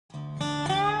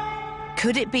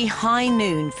Could it be high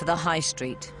noon for the high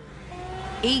street?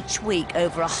 Each week,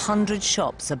 over 100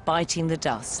 shops are biting the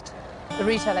dust. The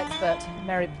retail expert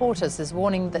Mary Portas is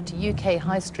warning that UK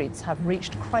high streets have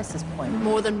reached crisis point.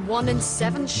 More than 1 in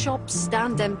 7 shops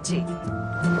stand empty.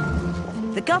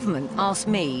 The government asked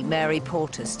me, Mary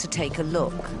Portas, to take a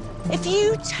look. If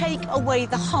you take away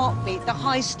the heartbeat, the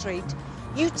high street,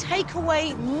 you take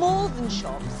away more than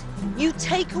shops. You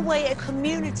take away a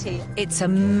community. It's a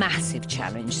massive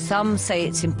challenge. Some say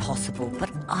it's impossible,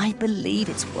 but I believe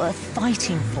it's worth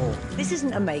fighting for. This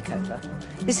isn't a makeover.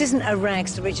 This isn't a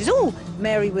rags to riches. Oh,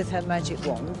 Mary with her magic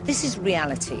wand. This is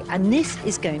reality, and this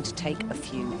is going to take a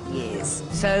few years.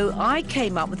 So I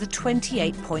came up with a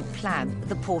 28-point plan,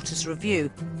 the Portas Review,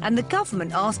 and the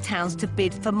government asked towns to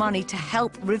bid for money to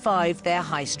help revive their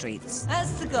high streets.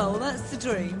 That's the goal, that's the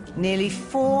dream. Nearly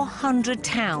 400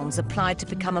 towns applied to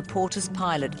become a Portas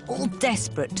pilot, all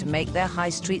desperate to make their high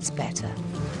streets better.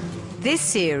 This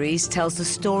series tells the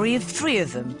story of 3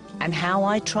 of them and how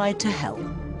I tried to help.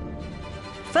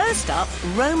 First up,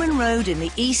 Roman Road in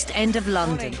the East End of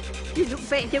London. You look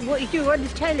better than what you do on the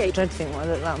telly. I don't think I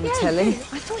look like on the telly.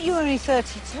 I thought you were only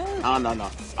 32. Oh, no.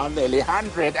 I'm nearly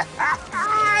 100. A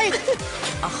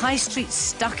high street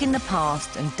stuck in the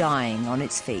past and dying on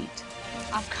its feet.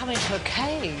 I've come into a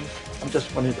cave. I'm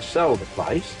just wanting to sell the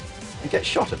place and get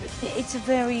shot of it. It's a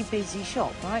very busy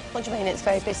shop, right? What do you mean it's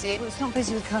very busy? Well, it's not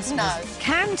busy with customers. No.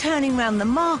 Can turning round the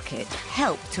market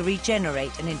help to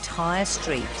regenerate an entire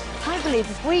street? I believe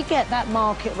if we get that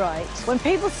market right, when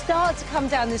people start to come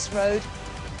down this road,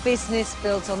 business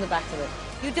builds on the back of it.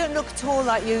 You don't look at all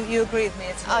like you agree with me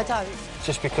at all. I don't.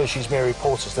 Just because she's Mary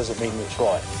Portas doesn't mean it's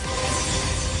right.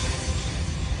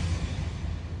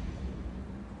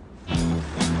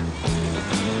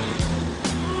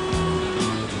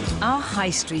 Our high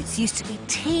streets used to be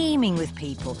teeming with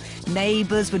people.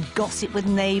 Neighbours would gossip with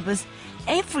neighbours.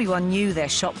 Everyone knew their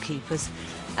shopkeepers,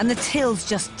 and the tills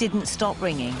just didn't stop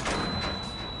ringing.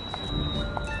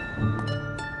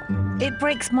 It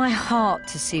breaks my heart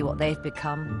to see what they've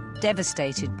become,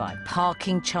 devastated by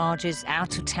parking charges,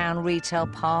 out-of-town retail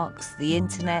parks, the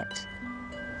internet.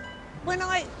 When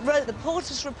I wrote the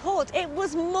Portas report, it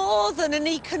was more than an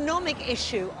economic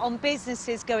issue on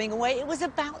businesses going away. It was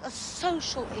about a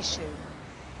social issue.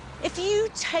 If you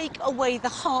take away the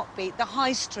heartbeat, the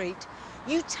high street,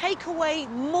 you take away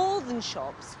more than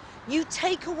shops. You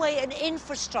take away an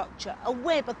infrastructure, a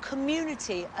web, a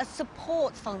community, a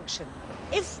support function.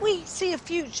 If we see a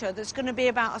future that's going to be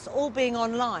about us all being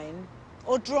online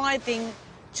or driving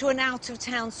to an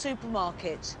out-of-town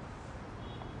supermarket,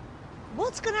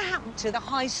 what's going to happen to the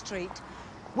high street?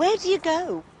 Where do you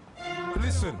go?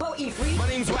 Listen, my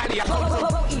name's Waddy.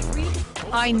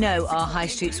 I know our high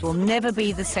streets will never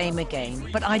be the same again,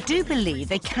 but I do believe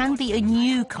they can be a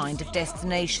new kind of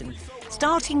destination,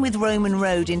 starting with Roman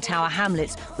Road in Tower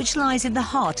Hamlets, which lies in the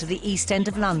heart of the East End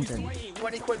of London.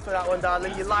 20 quid for that one,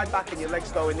 darling. You lie back and your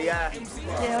legs go in the air.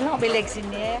 Yeah, I'll not be legs in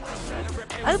the air.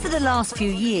 Over the last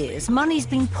few years, money's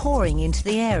been pouring into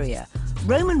the area.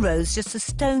 Roman Road's just a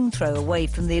stone throw away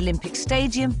from the Olympic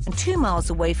Stadium and 2 miles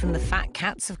away from the fat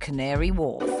cats of Canary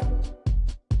Wharf.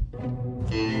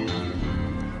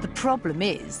 The problem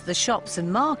is the shops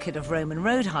and market of Roman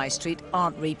Road High Street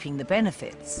aren't reaping the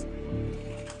benefits.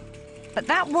 But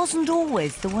that wasn't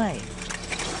always the way.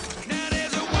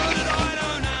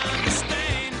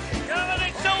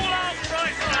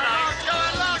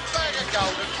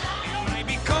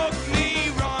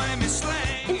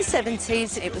 In the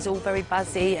 70s, it was all very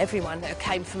buzzy. Everyone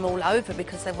came from all over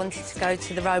because they wanted to go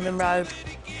to the Roman Road.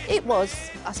 It was,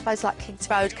 I suppose, like King's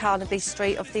Road, Carnaby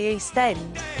Street of the East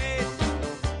End.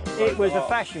 It was a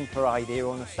fashion parade here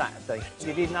on a Saturday.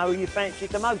 You didn't know who you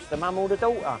fancied the most, the mum or the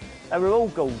daughter. They were all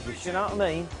gorgeous, you know what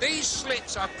I mean? These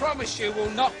slits, I promise you, will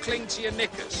not cling to your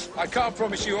knickers. I can't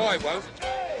promise you I won't.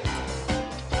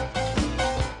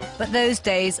 But those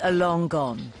days are long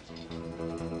gone.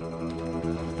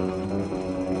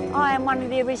 I am one of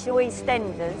the original East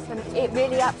Enders, and it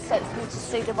really upsets me to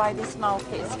see the way this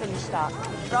market is finished up.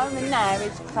 Roman now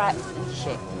is crap and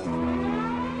shit.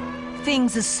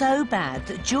 Things are so bad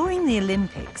that during the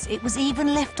Olympics, it was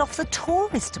even left off the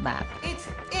tourist map. It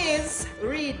is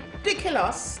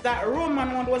ridiculous that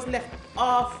Roman Road was left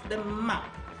off the map.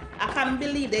 I can't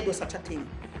believe they do such a thing.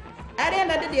 At the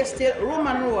end of the day, still,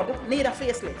 Roman Road need a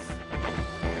facelift.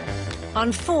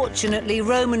 Unfortunately,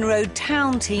 Roman Road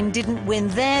Town Team didn't win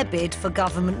their bid for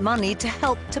government money to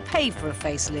help to pay for a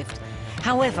facelift.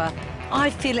 However, I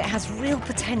feel it has real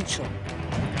potential.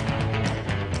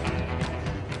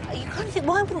 You kind of think,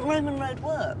 why wouldn't Roman Road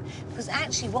work? Because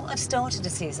actually what I've started to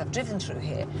see as I've driven through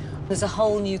here, there's a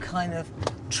whole new kind of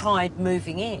tribe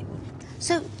moving in.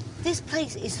 So this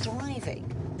place is thriving.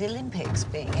 The Olympics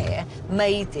being here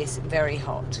made this very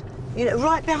hot. You know,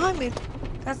 right behind me,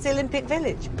 that's the Olympic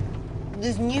Village.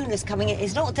 There's newness coming in.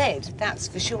 It's not dead, that's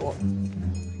for sure.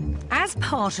 As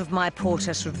part of my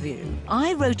Portas review,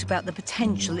 I wrote about the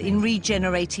potential in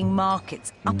regenerating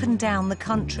markets up and down the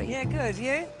country. Yeah, good.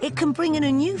 You? It can bring in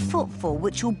a new footfall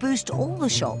which will boost all the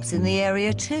shops in the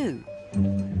area too.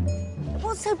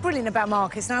 What's so brilliant about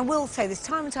markets, and I will say this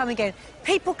time and time again,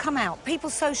 people come out, people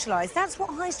socialise. That's what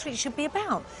High Street should be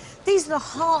about. These are the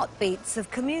heartbeats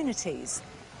of communities.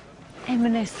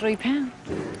 M&S £3.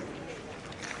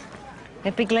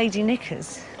 They're big lady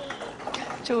knickers.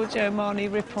 Giorgio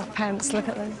Armani rip-off pants, look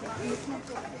at them.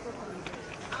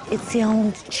 It's the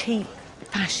old, cheap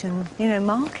fashion, you know,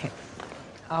 market.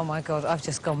 Oh, my God, I've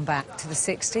just gone back to the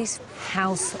 60s.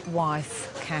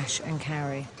 Housewife, cash and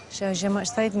carry. Shows you how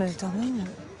much they've moved on, isn't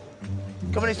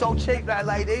it? Coming in so cheap there,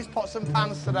 ladies. Pots and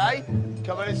pans today.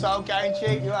 Coming in so getting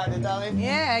cheap. You had it, darling?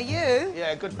 Yeah, you?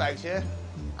 Yeah, good, thanks, yeah.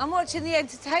 I'm watching the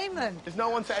entertainment. There's no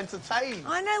one to entertain.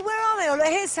 I know, where are they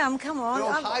all? Here's some, come on. You're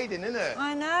all hiding, innit?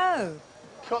 I know.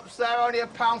 Cups there, only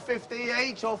 £1.50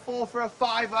 each, or 4 for a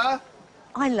 £5.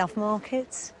 I love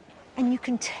markets, and you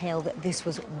can tell that this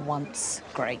was once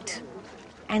great.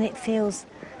 And it feels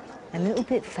a little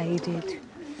bit faded,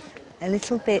 a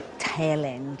little bit tail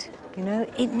end. You know,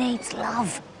 it needs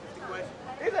love.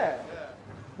 Is it?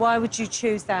 Why would you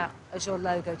choose that as your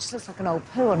logo? It just looks like an old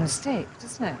poo on a stick,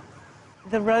 doesn't it?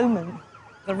 The Roman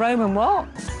what?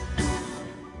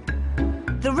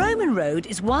 The Roman Road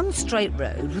is one straight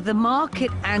road with the market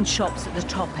and shops at the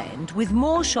top end, with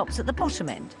more shops at the bottom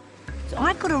end. So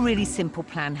I've got a really simple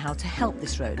plan how to help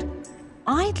this road.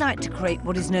 I'd like to create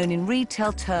what is known in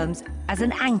retail terms as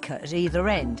an anchor at either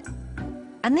end.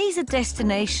 And these are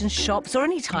destination shops or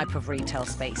any type of retail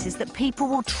spaces that people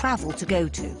will travel to go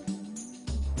to.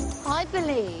 I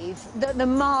believe that the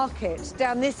market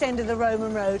down this end of the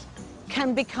Roman Road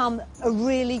can become a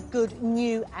really good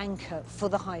new anchor for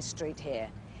the high street here.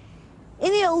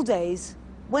 In the old days,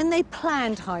 when they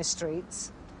planned high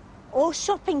streets or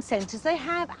shopping centres, they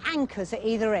have anchors at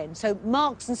either end. So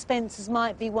Marks and Spencer's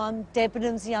might be one,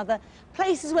 Debenhams the other,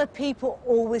 places where people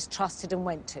always trusted and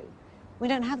went to. We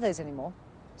don't have those anymore.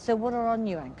 So what are our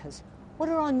new anchors? What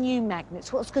are our new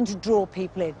magnets? What's going to draw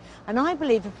people in? And I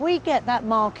believe if we get that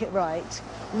market right,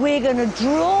 we're going to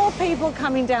draw people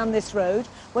coming down this road.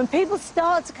 When people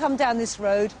start to come down this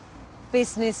road,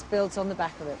 business builds on the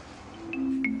back of it.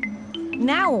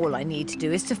 Now all I need to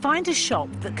do is to find a shop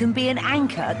that can be an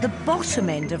anchor at the bottom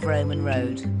end of Roman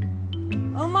Road.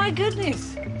 Oh, my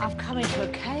goodness. I've come into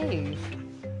a cave.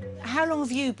 How long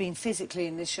have you been physically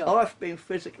in this shop? I've been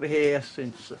physically here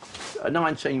since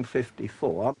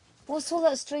 1954. What's all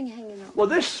that string hanging up? Well,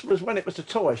 this was when it was a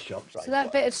toy shop. So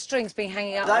that bit of string's been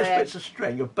hanging up Those there? bits of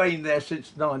string have been there since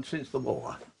the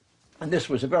war. And this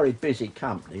was a very busy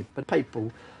company, but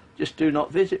people just do not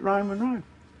visit Roman Road.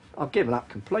 I've given up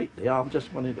completely. I'm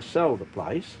just wanting to sell the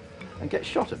place and get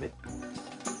shot of it.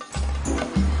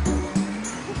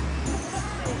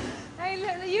 Hey,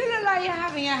 look, you look like you're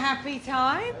having a happy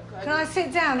time. Can I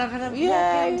sit down? I've had a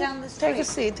walk in down the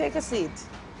street. Take a seat.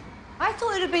 I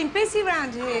thought it had been busy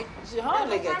round here. You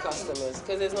hardly get customers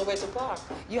because there's nowhere to park.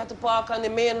 You have to park on the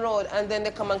main road and then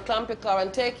they come and clamp your car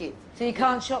and take it. So you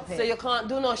can't shop here? So you can't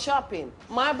do no shopping.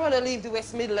 My brother left the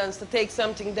West Midlands to take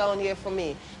something down here for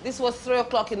me. This was 3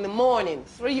 o'clock in the morning,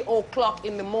 3 o'clock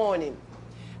in the morning.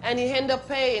 And he ended up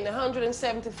paying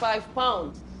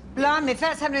 £175. Blimey, if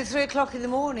that's happening at 3 o'clock in the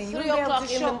morning, you wouldn't be able to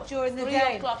shop during the day.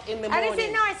 3 o'clock in the morning. And is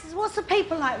it nice? What's the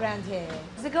people like round here?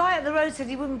 The guy at the road said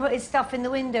he wouldn't put his stuff in the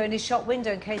window, in his shop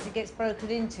window, in case it gets broken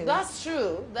into. That's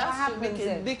true. That's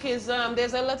true. Because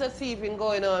there's a lot of thieving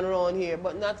going on around here,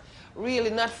 but not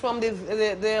from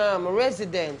the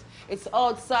residents. It's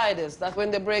outsiders that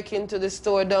when they break into the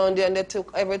store down there and they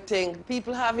took everything.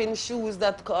 People having shoes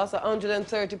that cost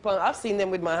 £130. I've seen them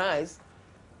with my eyes.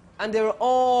 And they were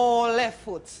all left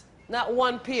foot. Not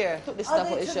one pair. Took the stuff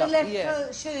they out the took shop. the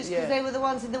left shoes because they were the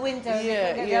ones in the window.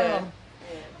 Yeah.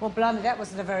 Well, blimey, that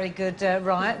wasn't a very good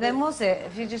riot then, was it?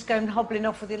 If you're just going hobbling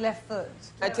off with your left foot.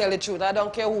 I tell the truth, I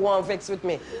don't care who won't vex with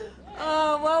me.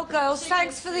 Oh, well, girls,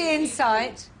 thanks for the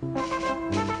insight.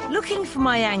 Looking for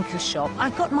my anchor shop,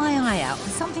 I've got my eye out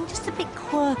for something just a bit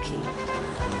quirky.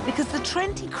 Because the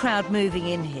trendy crowd moving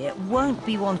in here won't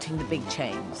be wanting the big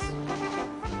chains.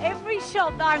 Every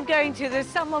shop that I'm going to, there's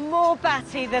someone more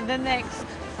batty than the next.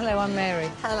 Hello, I'm Mary.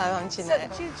 Hello, I'm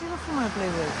Jeanette. So, do you often wear a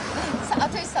blue wig? I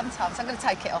do sometimes. I'm going to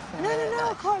take it off in a minute. No,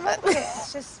 I quite like it.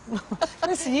 It's just...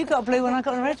 Listen, you got a blue one, I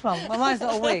got a red one. Well, mine's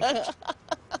not a wig.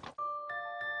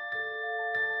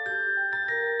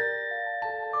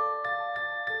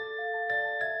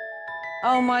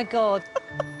 Oh, my God.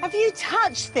 Have you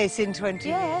touched this in 20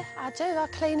 years? Yeah, I do. I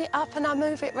clean it up and I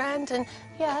move it round and,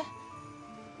 yeah.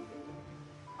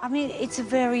 I mean, it's a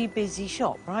very busy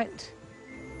shop, right?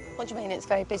 What do you mean it's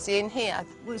very busy in here?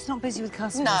 Well, it's not busy with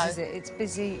customers, No. is it? It's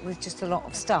busy with just a lot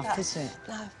of stuff, No. isn't it?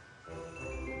 No.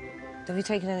 Have you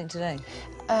taken anything today?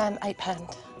 £8.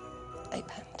 £8.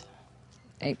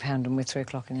 £8 and we're 3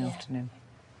 o'clock in the afternoon.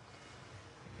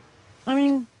 I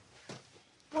mean,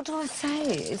 what do I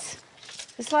say?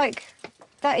 It's like,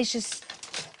 that is just...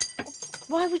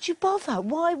 Why would you bother?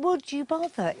 Why would you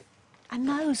bother? And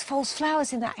those false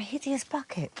flowers in that hideous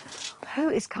bucket. Who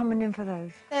is coming in for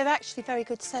those? They're actually very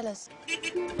good sellers.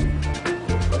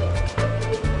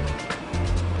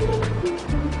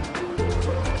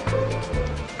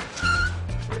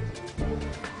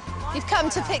 You've come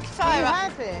to pick fire up.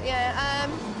 have it? Yeah,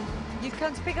 You've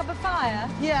come to pick up a fire?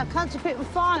 Yeah, I come to pick the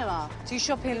fire up. Do you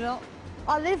shop here a lot?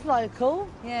 I live local.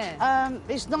 Yeah.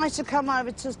 It's nice to come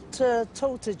over to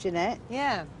talk to Jeanette.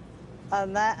 Yeah.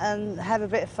 And that, and have a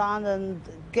bit of fun and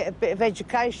get a bit of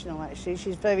educational, actually.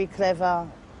 She's very clever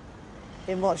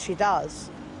in what she does.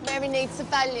 Mary needs a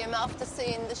Valium after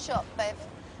seeing the shop, Bev.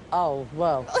 Oh,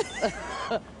 well.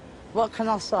 What can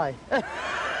I say?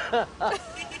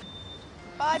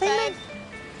 Bye, Bev.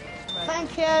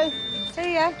 Thank you.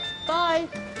 See ya. Bye.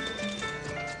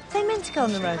 They meant to go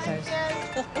on the rotos.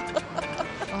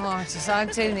 Oh, I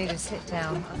do need to sit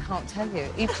down. I can't tell you.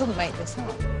 You couldn't make this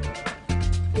up.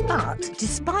 But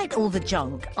despite all the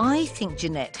junk, I think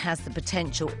Jeanette has the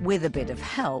potential, with a bit of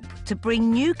help, to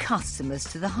bring new customers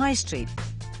to the high street.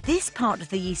 This part of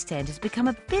the East End has become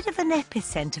a bit of an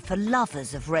epicentre for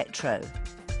lovers of retro.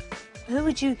 Who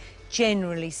would you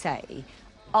generally say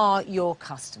are your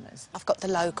customers? I've got the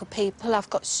local people, I've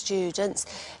got students,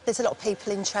 there's a lot of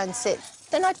people in transit.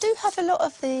 Then I do have a lot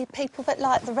of the people that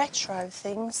like the retro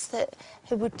things,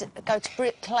 who would go to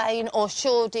Brick Lane or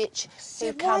Shoreditch.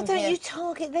 So why don't you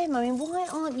target them? I mean, why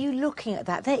aren't you looking at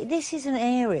that? This is an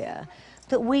area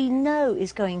that we know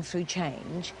is going through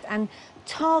change, and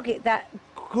target that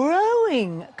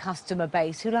growing customer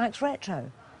base who likes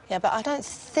retro. Yeah, but I don't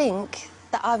think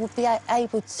that I would be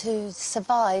able to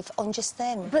survive on just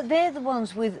them. But they're the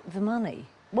ones with the money.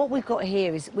 What we've got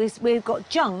here is we've got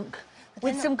junk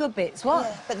with some good bits. What?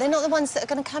 Yeah, but they're not the ones that are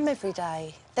going to come every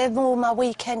day. They're more my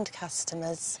weekend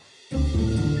customers.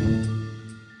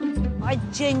 I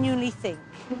genuinely think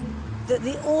that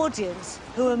the audience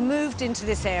who are moved into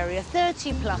this area,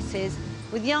 30-pluses,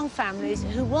 with young families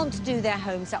who want to do their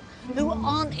homes up, who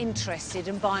aren't interested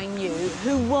in buying new,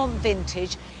 who want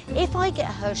vintage, if I get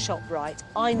her shop right,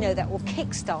 I know that will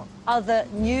kickstart other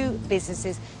new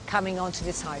businesses coming onto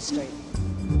this high street.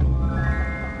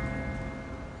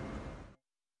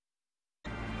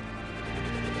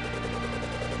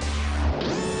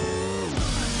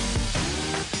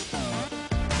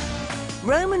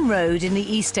 Roman Road in the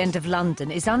East End of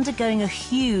London is undergoing a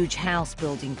huge house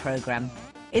building programme.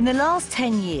 In the last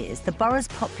 10 years, the borough's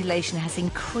population has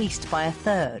increased by a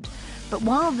third. But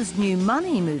while there's new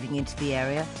money moving into the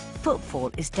area,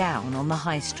 footfall is down on the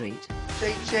high street.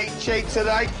 Cheap, cheap, cheap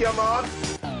today, come on.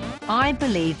 I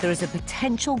believe there is a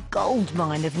potential gold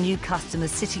mine of new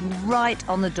customers sitting right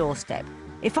on the doorstep.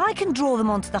 If I can draw them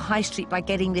onto the high street by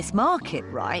getting this market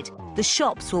right, the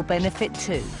shops will benefit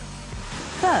too.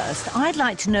 First, I'd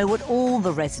like to know what all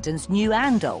the residents, new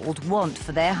and old, want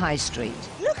for their high street.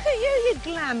 Look at you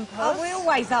glam puss. Oh, we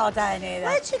always are down here.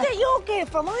 Where'd you get your gear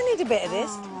from? I need a bit of this.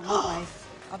 Oh,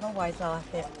 I've always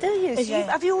liked it. Do you? So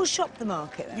Yeah. have you all shopped the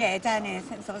market then? Yeah, down here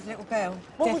since I was a little girl.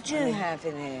 What would Definitely. you have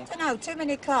in here? I don't know, too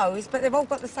many clothes, but they've all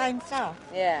got the same stuff.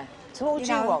 Yeah. So what would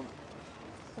you know. want?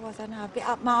 Oh, I don't know, a bit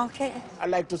upmarket. I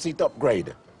like to see top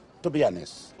grade, to be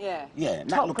honest. Yeah. Yeah, not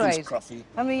Top looking grade. scruffy.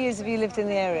 How many years have you lived in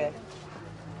the area?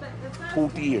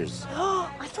 40 years. I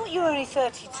thought you were only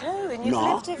 32 and you've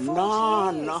No, lived here 40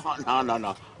 years.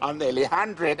 no. I'm nearly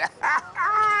 100.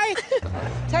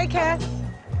 Take care.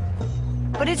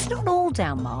 But it's not all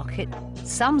down market.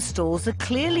 Some stores are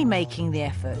clearly making the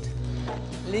effort.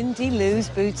 Lindy Lou's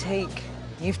Boutique.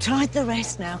 You've tried the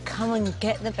rest now. Come and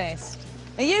get the best.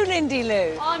 Are you Lindy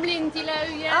Lou? I'm Lindy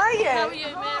Lou, yeah. Are you? How are you,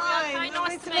 Mary? Hi, Okay,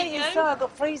 nice to meet you. So I've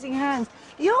got freezing hands.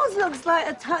 Yours looks like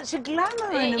a touch of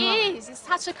glamour in It a is. It's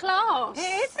touch of class. It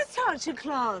is a touch of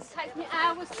class. It takes me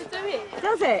hours to do it.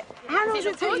 Does it? How long Does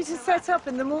does it it take look you good? to set up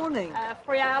in the morning?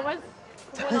 3 hours.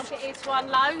 When I get here to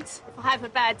unload. If I have a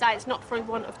bad day, it's not through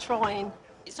want of trying.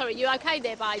 Sorry, you okay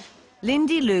there, babe?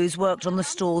 Lindy Lou's worked on the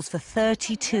stalls for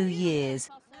 32 years,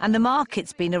 and the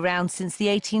market's been around since the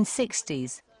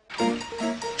 1860s.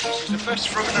 This is the first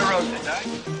fruit in a row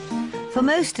today. For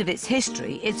most of its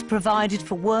history, it's provided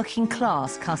for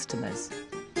working-class customers.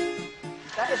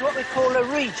 That is what we call a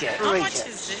reject. How much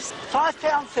is this?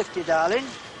 £5.50, darling.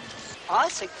 I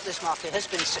think this market has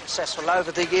been successful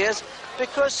over the years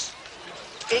because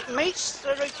it meets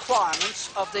the requirements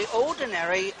of the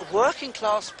ordinary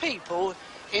working-class people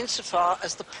insofar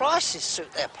as the prices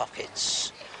suit their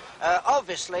pockets.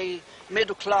 Obviously,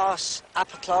 middle-class,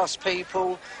 upper-class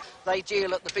people, they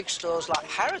deal at the big stores like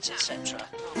Harrods, etc.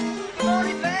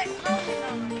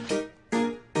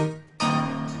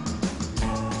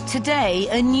 Today,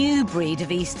 a new breed of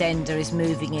EastEnder is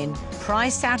moving in,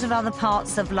 priced out of other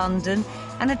parts of London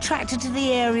and attracted to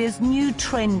the area's new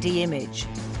trendy image.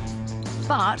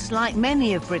 But, like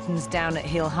many of Britain's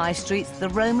down-at-heel high streets, the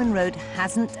Roman Road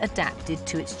hasn't adapted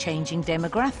to its changing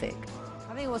demographic.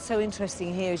 I think what's so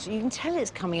interesting here is you can tell it's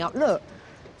coming up. Look,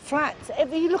 flats,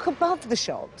 you look above the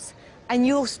shops and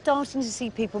you're starting to see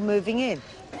people moving in.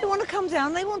 They want to come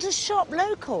down, they want to shop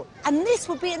local. And this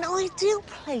would be an ideal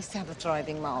place to have a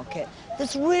thriving market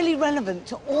that's really relevant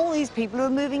to all these people who are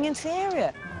moving into the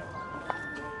area.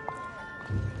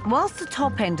 Whilst the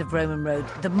top end of Roman Road,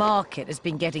 the market, has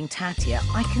been getting tattier,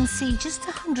 I can see just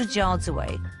 100 yards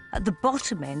away, at the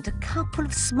bottom end, a couple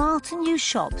of smarter new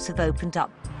shops have opened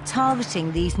up,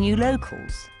 targeting these new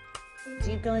locals.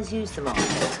 Do you guys use the market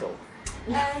at all?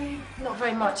 Not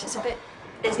very much. It's a bit.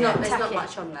 There's not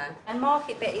much on there. And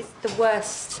market bit is the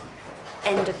worst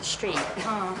end of the street,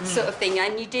 sort of thing.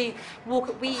 And you do walk.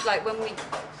 When we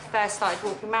first started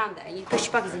walking around there, you push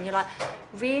your buggies and you're like,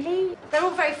 really? They're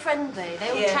all very friendly. They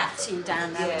all chat to you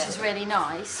down there, which is really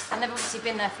nice. And they've obviously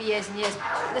been there for years and years.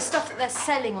 The stuff that they're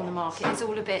selling on the market is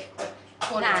all a bit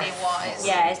quality-wise.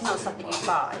 Yeah, it's not something you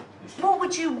buy. What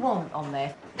would you want on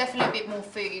there? Definitely a bit more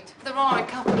food. There are a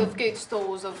couple of good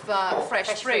stores of fresh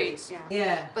fruits.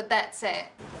 Yeah. But that's it.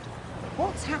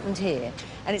 What's happened here,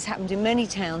 and it's happened in many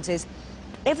towns, is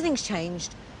everything's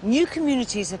changed, new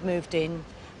communities have moved in,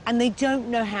 and they don't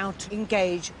know how to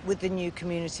engage with the new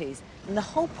communities. And the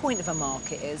whole point of a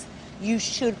market is you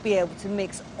should be able to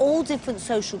mix all different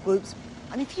social groups.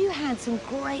 And if you had some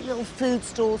great little food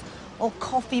stalls or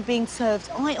coffee being served,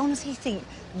 I honestly think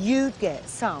you'd get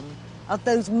some of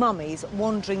those mummies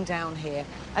wandering down here.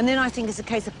 And then I think it's a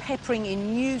case of peppering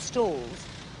in new stalls,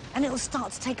 and it'll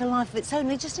start to take a life of its own.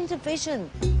 They just need a vision.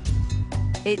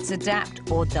 It's adapt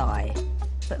or die.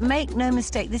 But make no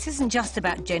mistake, this isn't just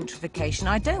about gentrification.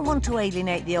 I don't want to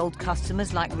alienate the old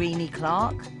customers like Renee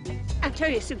Clark. I tell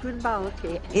you, it's a good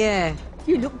market. Yeah.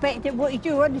 You look better than what you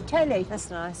do on the telly. That's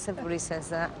nice. Everybody says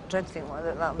that. I don't think what I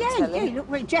look like on the Yeah, telly. you look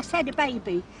like you just had a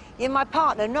baby. Yeah, my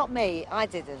partner, not me. I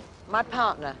didn't. My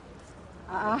partner.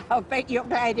 I bet you're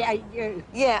glad it ain't you.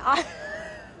 Yeah,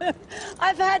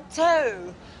 I've had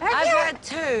two. I've had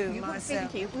two You wouldn't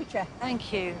myself. think it, would you?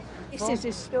 Thank you. This is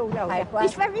a store holder.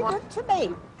 It's very good to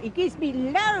me. He gives me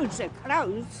loads of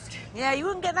clothes. Yeah, you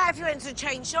wouldn't get that if you went to a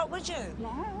chain shop, would you?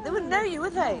 No. They wouldn't know you,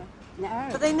 would they? No.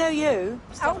 But they know you.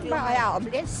 Oh, my arm.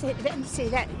 Let's see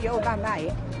that you're my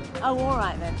mate. Oh, all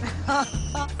right, then.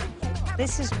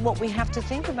 This is what we have to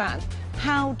think about.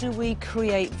 How do we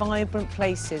create vibrant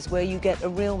places where you get a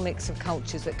real mix of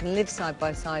cultures that can live side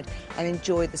by side and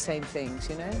enjoy the same things,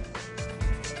 you know?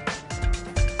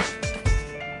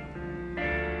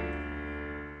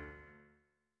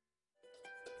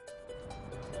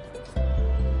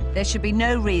 There should be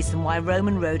no reason why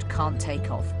Roman Road can't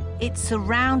take off. It's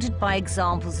surrounded by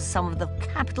examples of some of the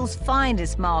capital's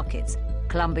finest markets.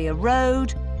 Columbia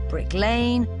Road, Brick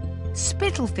Lane,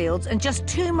 Spitalfields, and just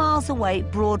 2 miles away,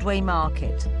 Broadway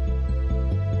Market.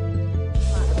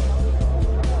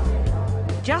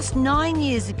 Just 9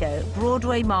 years ago,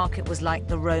 Broadway Market was like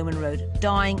the Roman Road,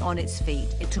 dying on its feet.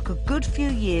 It took a good few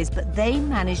years, but they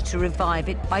managed to revive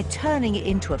it by turning it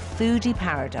into a foodie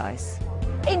paradise.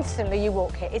 Instantly you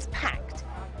walk here, it's packed.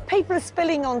 People are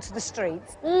spilling onto the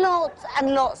streets. Lots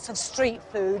and lots of street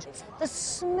food. The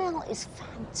smell is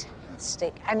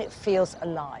fantastic and it feels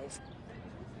alive.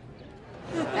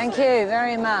 Thank you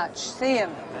very much. See you.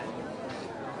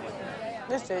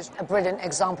 This is a brilliant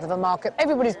example of a market.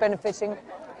 Everybody's benefiting.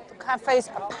 The cafes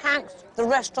are packed, the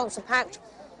restaurants are packed,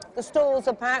 the stalls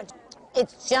are packed.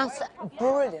 It's just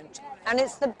brilliant. And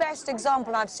it's the best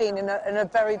example I've seen in a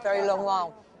very, very long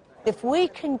while. If we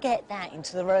can get that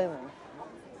into the Roman,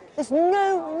 there's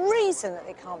no reason that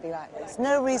it can't be like this.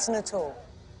 No reason at all.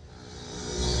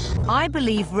 I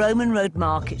believe Roman Road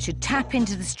Market should tap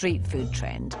into the street food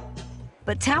trend.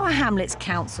 But Tower Hamlets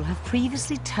Council have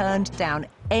previously turned down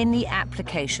any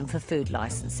application for food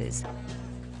licences.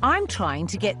 I'm trying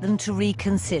to get them to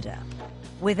reconsider,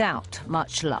 without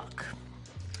much luck.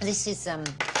 This is a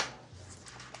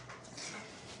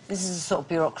sort of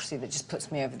bureaucracy that just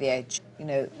puts me over the edge. You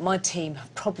know, my team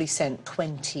have probably sent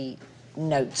 20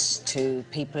 notes to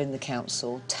people in the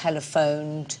council,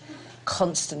 telephoned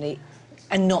constantly,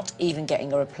 and not even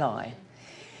getting a reply.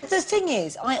 The thing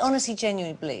is, I honestly,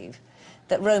 genuinely believe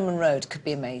that Roman Road could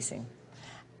be amazing.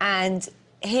 And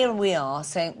here we are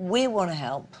saying we want to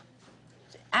help,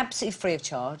 absolutely free of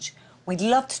charge. We'd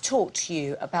love to talk to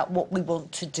you about what we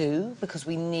want to do, because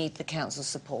we need the council's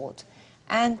support.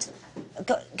 And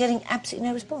getting absolutely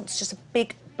no response, just a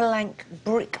big blank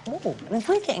brick wall. I mean, if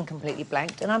we're getting completely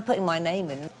blanked and I'm putting my name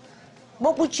in,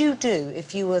 what would you do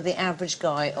if you were the average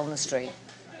guy on the street?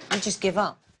 You'd just give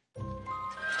up.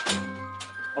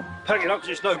 I'm packing up because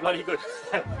it's no bloody good.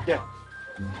 Yeah,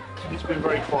 it's been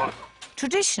very quiet.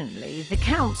 Traditionally, the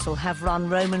council have run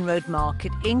Roman Road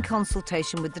Market in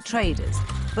consultation with the traders,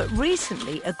 but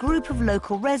recently a group of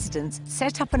local residents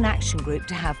set up an action group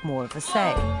to have more of a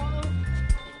say.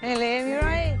 Hey, Liam, you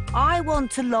right? I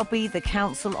want to lobby the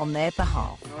council on their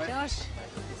behalf. Josh?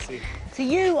 So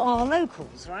you are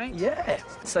locals, right? Yeah.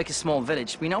 It's like a small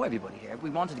village. We know everybody here. We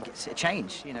wanted to get a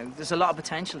change, you know. There's a lot of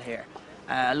potential here.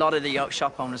 A lot of the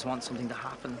shop owners want something to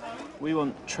happen. We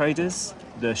want traders,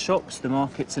 the shops, the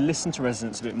market to listen to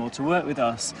residents a bit more, to work with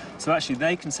us, so actually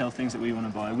they can sell things that we want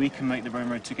to buy. We can make the Roman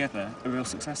Road together a real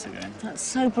success again. That's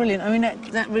so brilliant. I mean,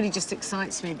 that really just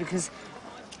excites me, because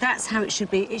that's how it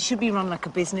should be. It should be run like a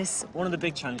business. One of the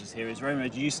big challenges here is Roman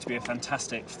Road used to be a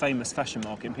fantastic, famous fashion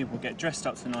market, and people would get dressed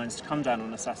up to the nines to come down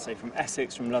on a Saturday from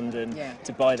Essex, from London,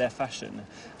 to buy their fashion.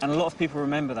 And a lot of people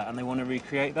remember that and they want to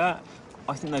recreate that.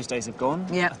 I think those days have gone.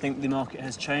 I think the market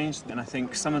has changed, and I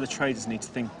think some of the traders need to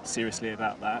think seriously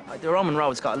about that. The Roman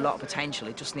Road's got a lot of potential.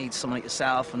 It just needs someone like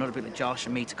yourself, another bit like Josh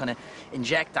and me, to kind of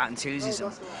inject that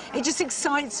enthusiasm. It just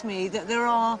excites me that there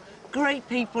are great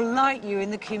people like you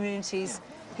in the communities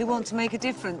who want to make a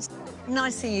difference.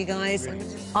 Nice seeing you guys.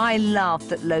 I love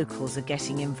that locals are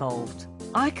getting involved.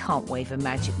 I can't wave a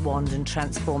magic wand and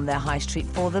transform their high street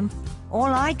for them. All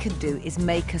I can do is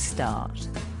make a start.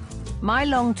 My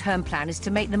long-term plan is to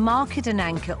make the market an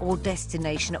anchor or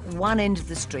destination at one end of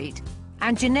the street,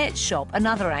 and Jeanette's shop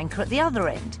another anchor at the other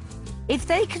end. If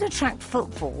they can attract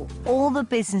footfall, all the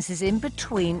businesses in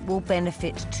between will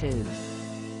benefit too.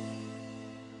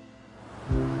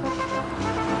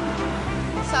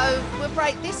 So we'll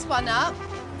break this one up,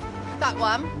 that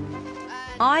one.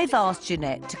 I've asked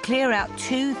Jeanette to clear out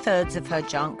 2/3 of her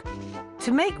junk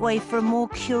to make way for a more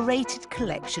curated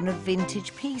collection of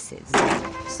vintage pieces.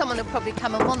 Someone will probably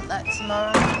come and want that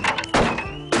tomorrow.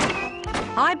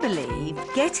 I believe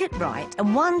get it right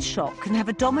and one shop can have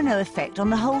a domino effect on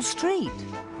the whole street.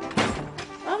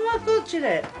 Oh my God,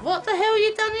 Jeanette, what the hell have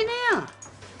you done in here?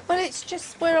 Well, it's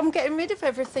just where I'm getting rid of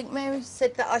everything. Mary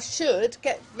said that I should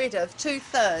get rid of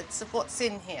 2/3 of what's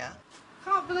in here.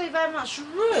 Can't believe how much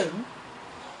room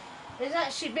has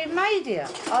actually been made here.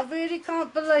 I really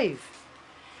can't believe.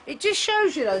 It just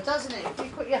shows you, though, doesn't it, if you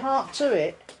put your heart to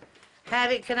it, how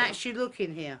it can actually look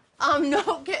in here. I'm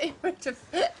not getting rid of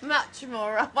much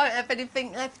more. I won't have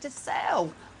anything left to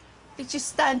sell. It's just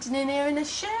standing in here in a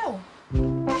shell.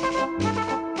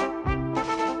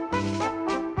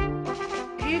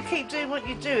 You keep doing what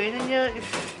you're doing and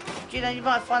you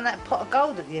might find that pot of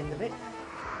gold at the end of it.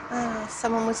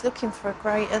 Someone was looking for a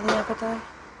grater the other day.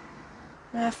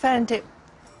 I found it.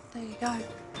 There you go.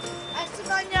 Hasta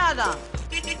mañana.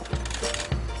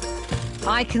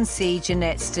 I can see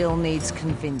Jeanette still needs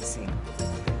convincing.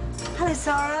 Hello,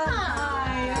 Sarah.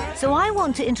 Hi. So I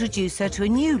want to introduce her to a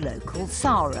new local,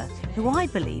 Sarah, who I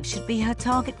believe should be her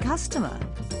target customer.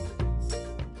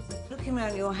 Looking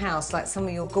around your house, like some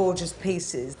of your gorgeous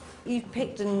pieces, you've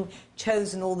picked and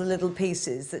chosen all the little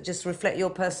pieces that just reflect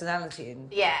your personality.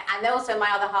 Yeah, and also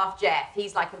my other half, Jeff,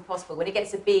 he's like impossible. When he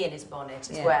gets a bee in his bonnet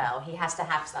as well, he has to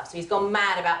have stuff. So he's gone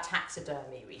mad about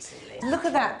taxidermy recently. Look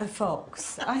at that, the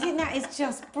fox. I think that is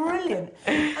just brilliant.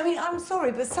 I mean, I'm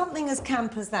sorry, but something as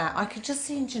camp as that, I could just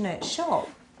see in Jeanette's shop.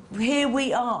 Here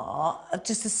we are,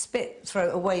 just a spit throw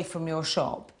away from your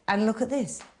shop, and look at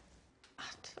this.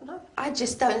 I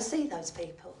just don't see those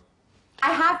people.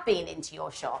 I have been into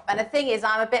your shop, and the thing is,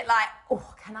 I'm a bit like,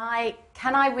 oh, can I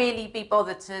really be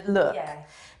bothered to look? Yeah.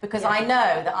 Because I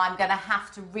know that I'm going to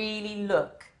have to really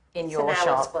look in your shop. It's an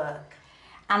hour's work.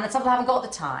 And sometimes I haven't got the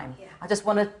time. Yeah. I just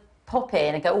want to pop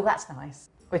in and go, oh, that's nice.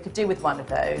 We could do with one of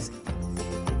those.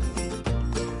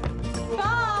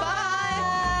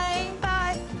 Bye.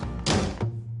 Bye.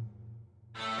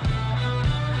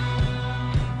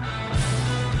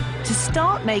 To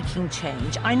start making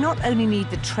change, I not only need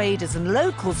the traders and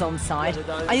locals on side,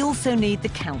 I also need the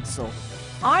council.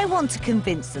 I want to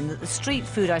convince them that the street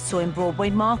food I saw in Broadway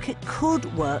Market could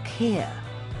work here.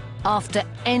 After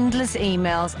endless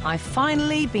emails, I've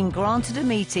finally been granted a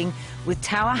meeting with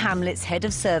Tower Hamlets Head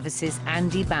of Services,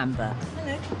 Andy Bamber.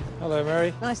 Hello. Hello,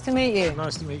 Mary. Nice to meet you.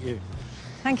 Nice to meet you.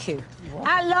 Thank you.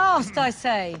 At last, I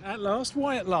say. At last?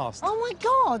 Why at last? Oh, my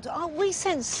God. We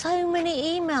sent so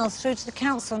many emails through to the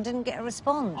council and didn't get a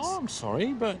response. Oh, I'm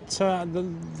sorry, but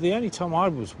the only time I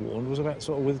was warned was about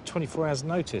sort of with 24 hours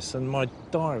notice, and my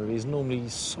diary is normally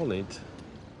solid.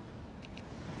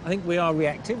 I think we are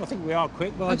reactive, I think we are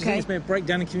quick, but I just think it's been a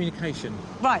breakdown in communication.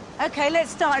 Right, OK,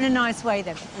 let's start in a nice way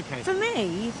then. OK. For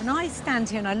me, when I stand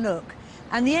here and I look,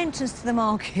 and the entrance to the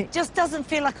market just doesn't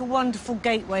feel like a wonderful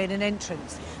gateway and an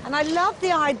entrance. And I love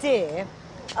the idea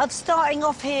of starting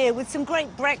off here with some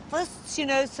great breakfasts, you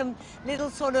know, some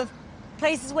little sort of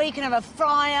places where you can have a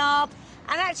fry-up,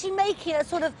 and actually making a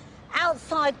sort of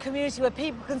outside community where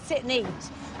people can sit and eat,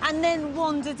 and then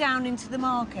wander down into the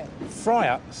market.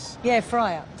 Fry-ups? Yeah,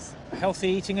 fry-ups. A healthy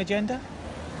eating agenda?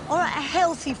 All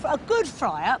right, a good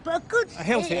fry-up, but a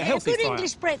healthy good fry-up.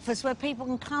 English breakfast where people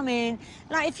can come in.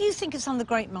 Like, if you think of some of the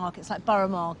great markets, like Borough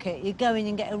Market, you go in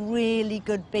and get a really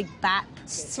good big bat.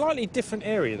 Slightly different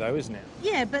area, though, isn't it?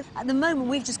 Yeah, but at the moment,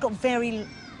 we've just got very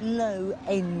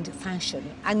low-end fashion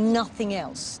and nothing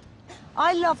else.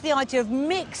 I love the idea of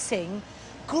mixing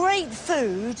great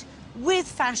food with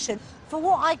fashion for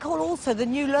what I call also the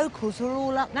new locals who are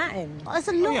all up that end. There's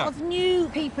a lot of new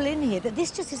people in here that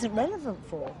this just isn't relevant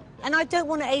for. And I don't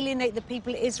want to alienate the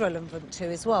people it is relevant to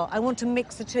as well. I want to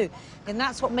mix the two. And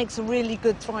that's what makes a really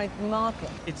good, thriving market.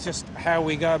 It's just how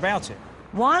we go about it.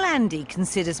 While Andy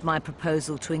considers my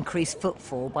proposal to increase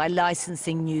footfall by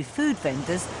licensing new food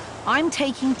vendors, I'm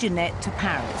taking Jeanette to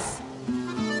Paris.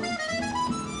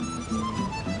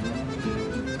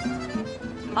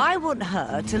 I want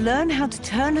her to learn how to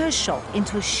turn her shop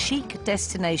into a chic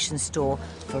destination store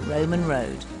for Roman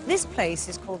Road. This place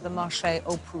is called the Marché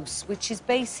aux Puces, which is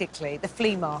basically the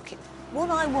flea market. What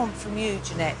I want from you,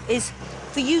 Jeanette, is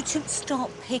for you to stop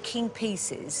picking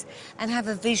pieces and have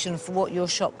a vision for what your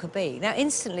shop could be. Now,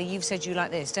 instantly, you've said you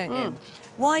like this, don't you?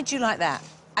 Why do you like that?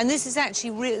 And this is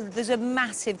actually there's a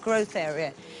massive growth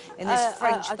area in this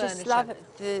French furniture. I just love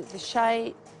it, the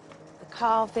shape, the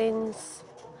carvings,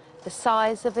 the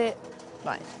size of it.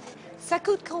 Right. Ça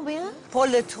coûte combien? Pour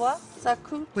le toit? Ça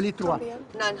coûte Pour les toits.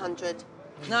 900.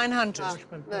 900.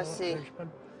 Merci.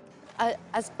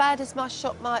 As bad as my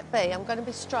shop might be, I'm going to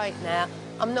be straight now.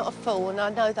 I'm not a fool, and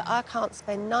I know that I can't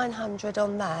spend 900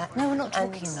 on that. No, we're not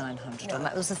talking 900 on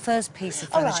that. It was the first piece of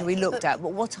furniture we looked at.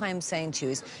 But what I am saying to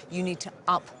you is you need to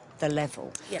up the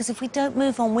level. Because if we don't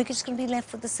move on, we're just going to be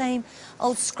left with the same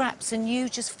old scraps and you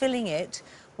just filling it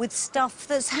with stuff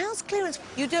that's house clearance.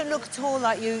 You don't look at all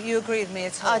like you agree with me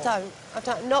at all. I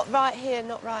don't. Not right here,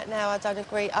 not right now. I don't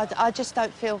agree. I just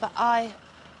don't feel that I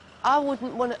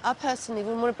wouldn't want to, I personally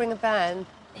wouldn't want to bring a van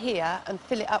here and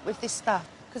fill it up with this stuff,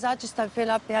 because I just don't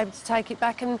feel I'd be able to take it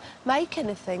back and make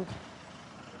anything.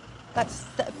 That's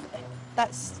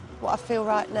what I feel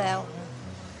right now.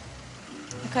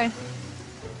 OK.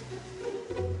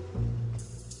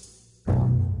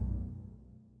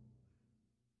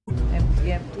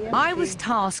 I was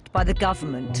tasked by the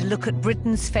government to look at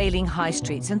Britain's failing high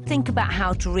streets and think about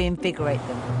how to reinvigorate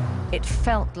them. It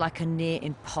felt like a near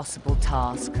impossible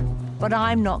task, but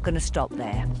I'm not going to stop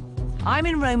there. I'm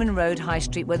in Roman Road High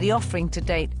Street, where the offering to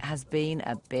date has been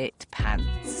a bit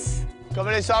pants. Come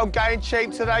on, it's all getting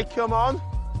cheap today, come on.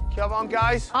 Come on,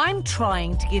 guys. I'm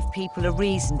trying to give people a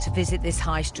reason to visit this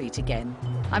high street again.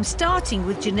 I'm starting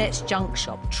with Jeanette's junk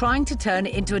shop, trying to turn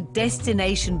it into a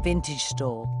destination vintage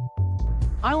store.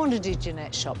 I want to do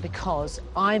Jeanette's shop because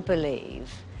I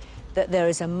believe that there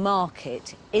is a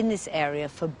market in this area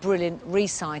for brilliant,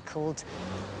 recycled,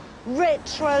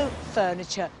 retro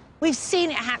furniture. We've seen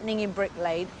it happening in Brick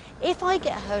Lane. If I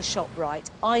get her shop right,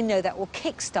 I know that will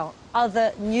kickstart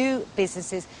other new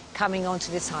businesses coming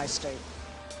onto this high street.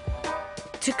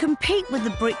 To compete with the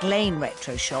Brick Lane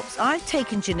retro shops, I've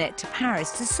taken Jeanette to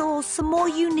Paris to source some more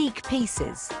unique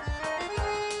pieces.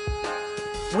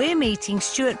 We're meeting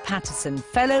Stuart Patterson,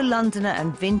 fellow Londoner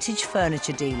and vintage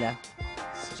furniture dealer.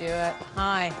 Stuart,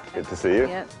 hi. Good to see you.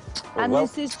 Yep. Oh, And well.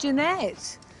 this is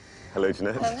Jeanette. Hello,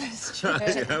 Jeanette. Hello,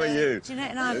 Stuart. How are you?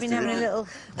 Jeanette and I have been having a little...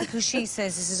 Because she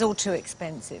says this is all too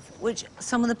expensive, which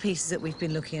some of the pieces that we've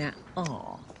been looking at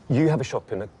are. You have a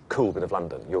shop in a cool bit of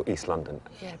London. You're East London.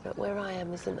 Yeah, but where I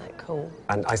am isn't that cool.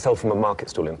 And I sell from a market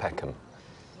stall in Peckham.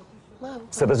 Well,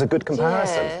 So there's a good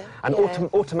comparison. yeah, And yeah.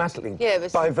 automatically, Yeah,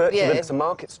 but by virtue that yeah. it's a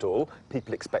market stall,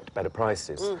 people expect better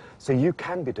prices. So you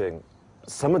can be doing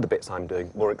some of the bits I'm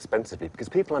doing more expensively because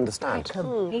people understand.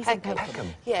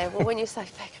 Peckham. Yeah, well, when you say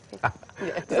Peckham...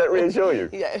 yeah. Does that reassure you?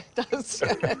 Yeah, it does.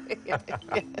 Yeah.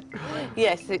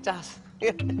 Yes, it does.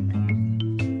 Yeah.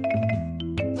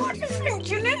 What do you think,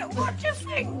 Jeanette? What do you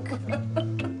think?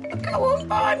 Go on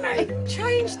by me.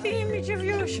 Change the image of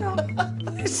your shop.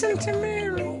 Listen to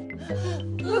Mary.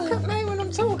 Look at me when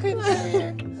I'm talking to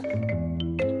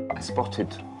you. I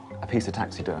spotted a piece of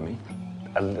taxidermy,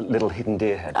 a little hidden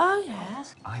deer head. Oh,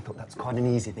 yes. I thought that's quite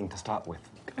an easy thing to start with,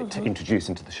 to introduce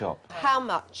into the shop. How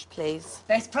much, please?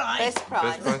 Best price. Best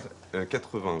price. Best price, 80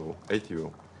 euros, 80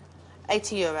 euros.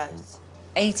 80 euros.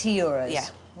 80 euros? Yeah.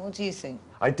 What do you think?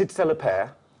 I did sell a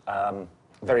pair,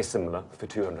 very similar, for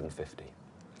 250.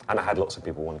 And I had lots of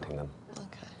people wanting them.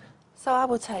 So I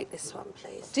will take this one,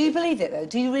 please. Do you believe it, though?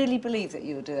 Do you really believe that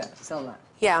you'll do that, sell that?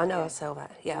 Yeah, I know I'll sell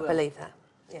that. Yeah, I believe that.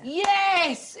 Yeah.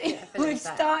 Yes! Yeah, We've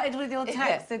started with your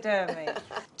taxidermy.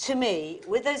 To me,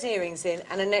 with those earrings in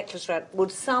and a necklace around,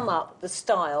 would sum up the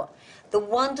style, the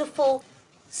wonderful,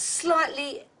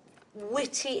 slightly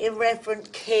witty,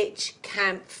 irreverent, kitsch,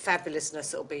 camp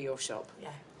fabulousness that'll be your shop. Yeah.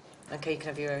 OK, you can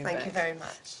have your own Thank you very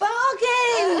much.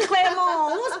 Bargain,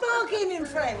 Clément! What's bargain in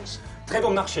French? Très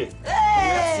bon marché.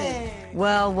 Hey!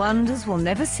 Well, wonders will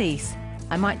never cease.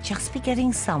 I might just be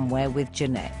getting somewhere with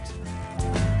Jeanette.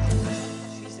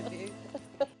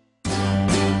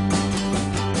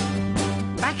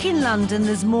 Back in London,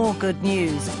 there's more good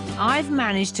news. I've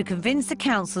managed to convince the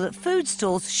council that food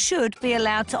stalls should be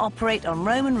allowed to operate on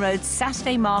Roman Road's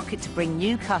Saturday market to bring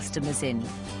new customers in.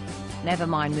 Never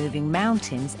mind moving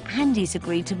mountains, Andy's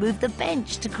agreed to move the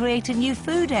bench to create a new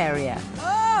food area.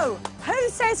 Oh, who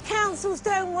says councils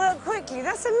don't work quickly?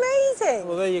 That's amazing.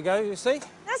 Well, there you go, you see?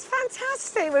 That's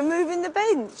fantastic. We're moving the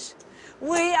bench.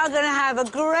 We are going to have a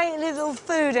great little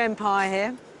food empire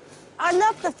here. I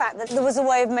love the fact that there was a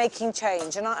way of making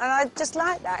change, and I just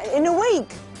like that. In a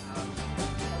week.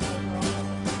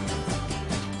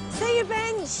 See you,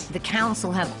 bench. The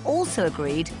council have also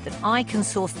agreed that I can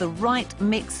source the right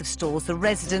mix of stalls the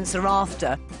residents are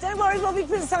after. Don't worry, we'll be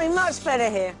putting something much better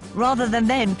here. Rather than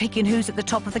them picking who's at the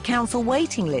top of the council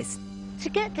waiting list. To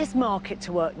get this market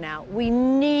to work now, we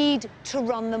need to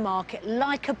run the market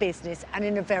like a business and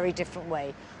in a very different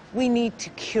way. We need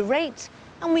to curate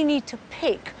and we need to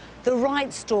pick the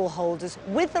right stall holders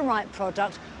with the right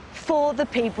product for the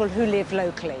people who live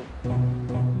locally.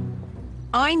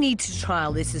 I need to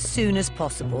trial this as soon as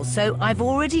possible, so I've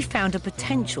already found a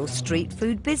potential street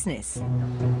food business.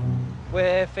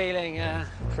 We're feeling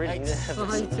pretty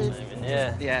excited.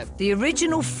 Yeah. The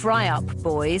original Fry Up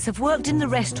boys have worked in the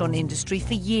restaurant industry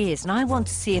for years, and I want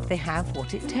to see if they have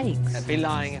what it takes. I'd be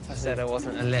lying if I said I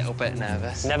wasn't a little bit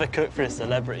nervous. Never cooked for a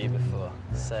celebrity before,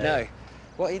 so... No.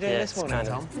 What are you doing this morning, kind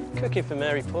Tom? Cooking for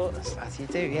Mary Portas. As you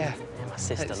do, yeah. My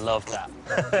sister loved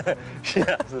that. She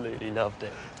absolutely loved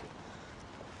it.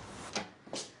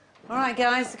 All right,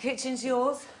 guys, the kitchen's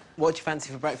yours. What do you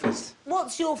fancy for breakfast?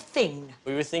 What's your thing?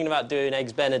 We were thinking about doing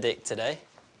Eggs Benedict today,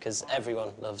 because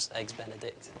everyone loves Eggs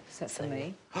Benedict. Except for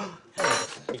me.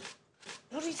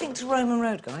 What do you think to Roman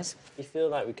Road, guys? You feel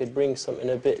like we could bring something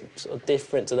a bit sort of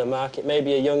different to the market,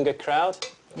 maybe a younger crowd?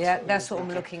 Yeah, that's what I'm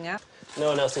looking at. No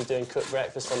one else is doing cooked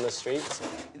breakfast on the streets.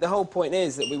 The whole point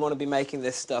is that we want to be making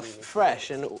this stuff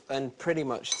fresh and pretty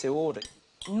much to order.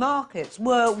 Markets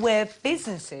were where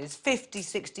businesses 50,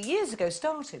 60 years ago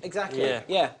started. Exactly.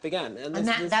 Yeah, began. And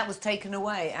that was taken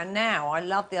away. And now I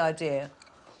love the idea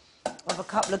of a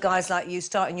couple of guys like you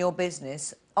starting your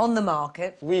business on the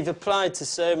market. We've applied to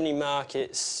so many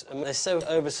markets and they're so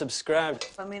oversubscribed.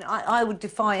 I mean, I would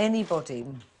defy anybody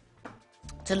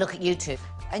to look at you two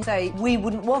and say, we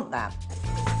wouldn't want that.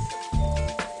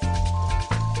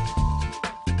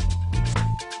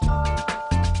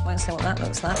 Won't say what that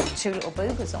looks like. Two little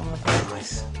boogers on the plate.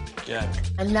 Nice. Yeah.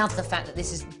 I love the fact that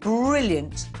this is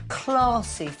brilliant,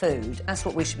 classy food. That's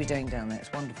what we should be doing down there.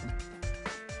 It's wonderful.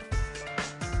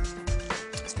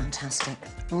 It's fantastic.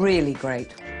 Really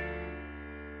great.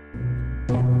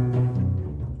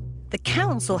 The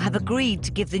council have agreed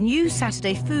to give the new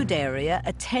Saturday food area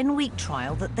a 10-week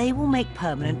trial that they will make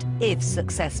permanent if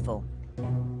successful.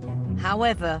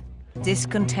 However,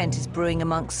 discontent is brewing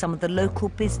amongst some of the local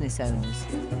business owners.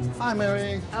 Hi,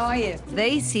 Mary. How are you?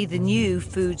 They see the new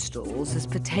food stalls as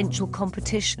potential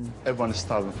competition. Everyone is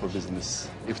starving for business.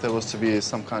 If there was to be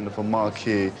some kind of a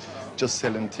marquee, just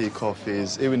selling tea,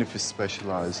 coffees, even if it's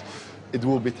specialised, it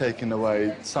will be taking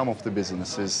away some of the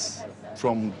businesses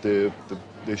from the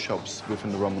shops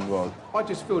within the Roman world. I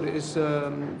just feel that there's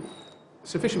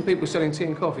sufficient people selling tea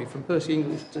and coffee from Percy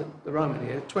Ingles to the Roman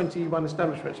here. 21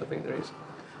 establishments, I think there is.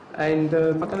 and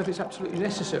I don't know if it's absolutely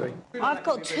necessary. I've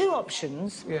got two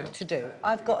options to do.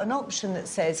 I've got an option that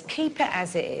says keep it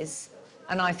as it is,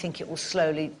 and I think it will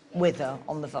slowly wither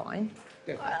on the vine.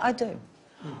 Yeah. I do.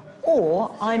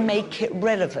 Or I make it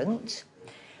relevant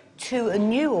to a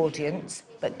new audience,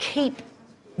 but keep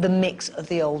the mix of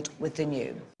the old with the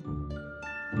new.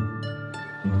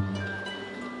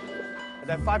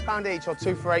 They're £5 each or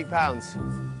 2 for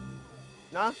 £8.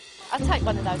 No? I'll take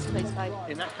one of those, please, mate.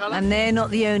 In that colour? And they're not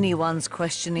the only ones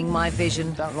questioning my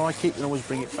vision. Don't like it, you can always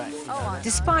bring it back.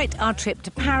 Despite our trip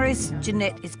to Paris,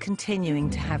 Jeanette is continuing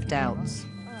to have doubts.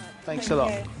 Thanks a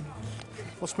lot.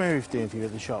 What's Mary doing for you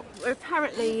at the shop? We're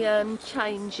apparently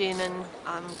changing and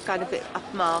going a bit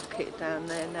upmarket down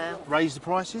there now. Raise the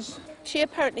prices? She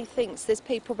apparently thinks there's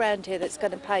people round here that's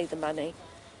going to pay the money.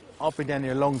 I've been down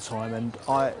here a long time and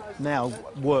I now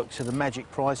work to the magic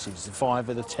prices, the 5,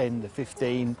 the 10, the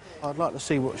 15. I'd like to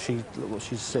see what she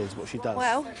says, what she does.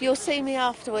 Well, you'll see me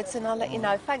afterwards and I'll let you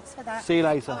know. Thanks for that. See you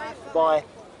later. Bye.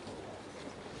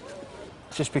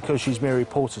 Just because she's Mary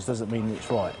Portas doesn't mean it's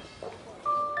right.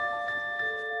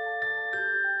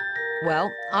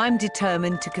 Well, I'm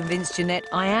determined to convince Jeanette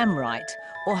I am right,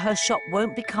 or her shop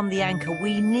won't become the anchor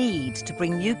we need to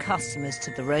bring new customers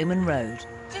to the Roman Road.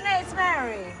 Jeanette's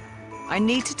Mary. I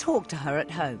need to talk to her at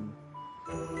home.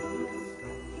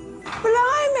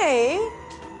 Blimey!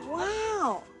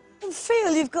 Wow. I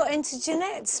feel you've got into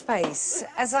Jeanette's space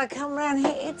as I come round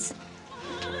here. It's...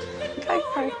 Go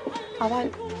for it. I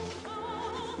won't.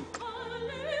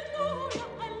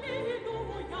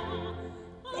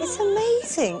 It's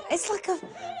amazing. It's like a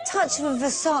touch of a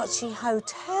Versace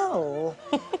hotel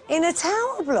in a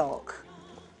tower block.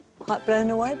 Quite blown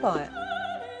away by it.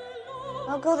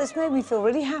 Oh, God, it's made me feel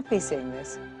really happy seeing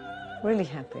this. Really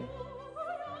happy.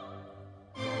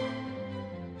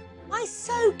 I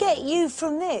so get you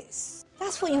from this.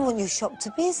 That's what you want your shop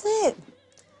to be, isn't it?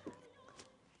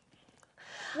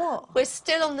 What? We're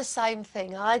still on the same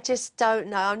thing. I just don't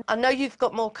know. I know you've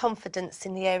got more confidence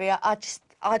in the area. I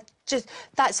just,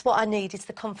 that's what I need, is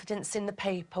the confidence in the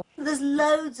people. There's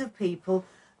loads of people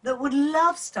that would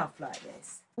love stuff like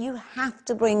this. You have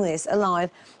to bring this alive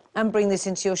and bring this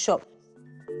into your shop.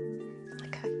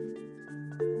 OK.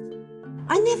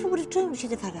 I never would have dreamed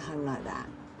you'd have had a home like that.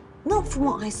 Not from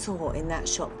what I saw in that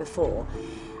shop before.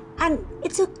 And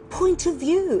it's a point of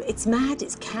view. It's mad,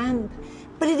 it's camp,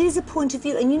 but it is a point of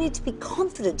view, and you need to be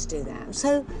confident to do that.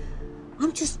 So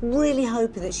I'm just really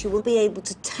hoping that she will be able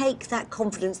to take that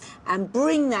confidence and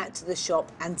bring that to the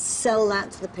shop and sell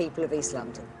that to the people of East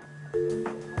London.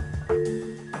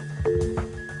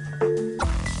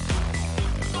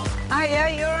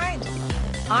 Hiya, you all right?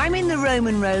 I'm in the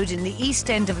Roman Road in the East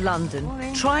End of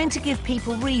London, trying to give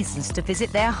people reasons to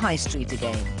visit their high street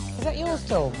again. Is that your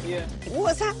stall? Yeah.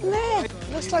 What's happened there?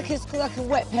 Looks like it's like a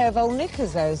wet pair of old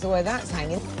knickers, though, is the way that's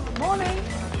hanging. Morning.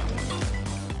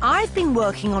 I've been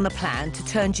working on a plan to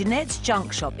turn Jeanette's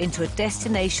junk shop into a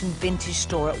destination vintage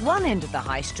store at one end of the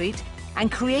high street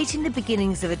and creating the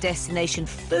beginnings of a destination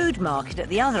food market at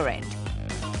the other end.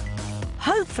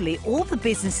 Hopefully, all the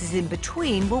businesses in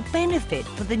between will benefit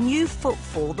from the new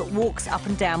footfall that walks up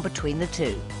and down between the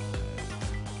two.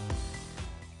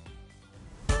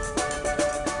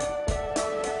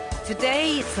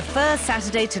 Today, it's the first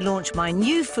Saturday to launch my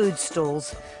new food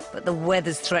stalls, but the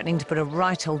weather's threatening to put a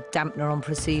right old dampener on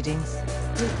proceedings.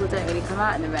 People don't really come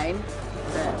out in the rain,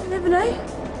 but you never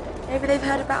know. Maybe they've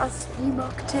heard about us new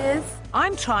marketeers.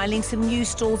 I'm trialling some new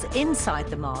stalls inside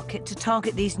the market to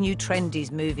target these new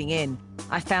trendies moving in.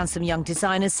 I found some young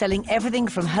designers selling everything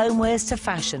from homewares to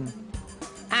fashion.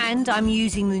 And I'm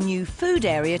using the new food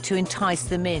area to entice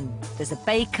them in. There's a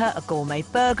baker, a gourmet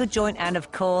burger joint, and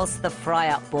of course, the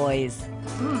fry-up boys.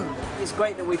 It's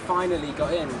great that we finally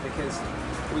got in, because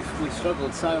we've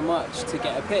struggled so much to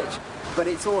get a pitch. But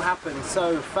it's all happened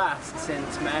so fast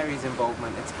since Mary's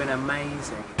involvement. It's been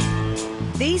amazing.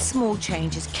 These small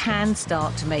changes can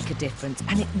start to make a difference,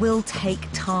 and it will take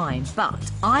time. But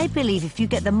I believe if you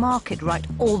get the market right,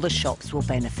 all the shops will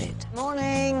benefit.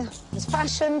 Morning. There's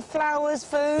fashion, flowers,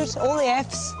 food, all the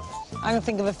Fs. I can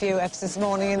think of a few Fs this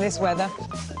morning in this weather.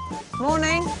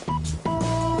 Morning.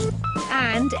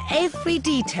 And every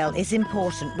detail is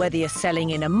important, whether you're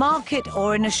selling in a market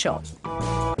or in a shop.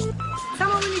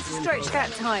 Someone we need to stretch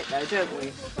that tight, though, don't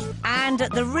we? And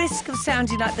at the risk of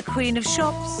sounding like the queen of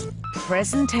shops,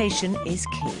 presentation is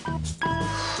key.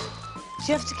 Do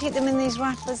you have to keep them in these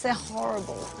wrappers? They're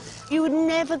horrible. You would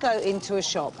never go into a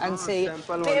shop and see a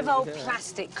bit of old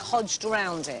plastic codged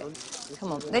around it.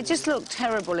 Come on. They just look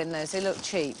terrible in those. They look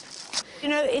cheap. You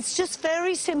know, it's just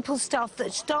very simple stuff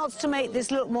that starts to make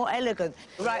this look more elegant.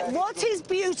 Right, what is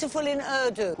beautiful in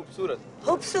Urdu? Khubsurat.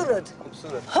 Khubsurat.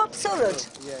 Khubsurat.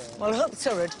 Khubsurat. Yeah. Well,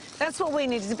 khubsurat. That's what we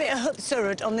need, is a bit of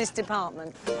khubsurat on this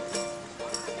department.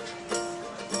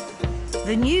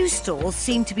 The new stores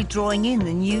seem to be drawing in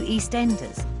the new East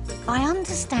Enders. By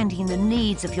understanding the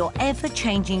needs of your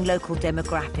ever-changing local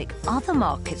demographic, other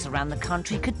markets around the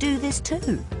country could do this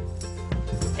too.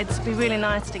 It'd be really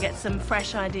nice to get some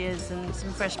fresh ideas and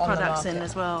some fresh On the products in market.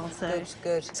 as well. So.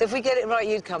 Good. So if we get it right,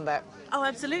 you'd come back? Oh,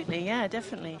 absolutely, yeah,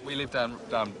 definitely. We live down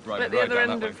Roman But the Road, other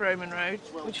down end that of Roman Road,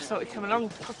 we just thought we'd come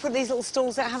along. I'll put these little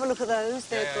stalls out, have a look at those,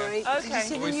 they're great. Okay. Did you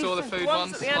see We new saw the food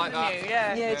ones ones at the like end that. of you,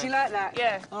 yeah. Yeah, do you like that?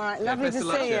 Yeah. All right, lovely best to of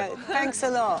luck see to you. you. Thanks a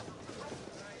lot.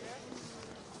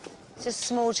 Just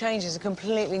small changes, a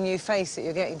completely new face that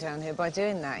you're getting down here by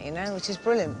doing that, you know, which is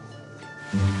brilliant.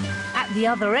 At the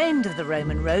other end of the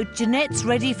Roman Road, Jeanette's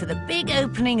ready for the big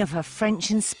opening of her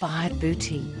French-inspired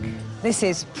boutique. This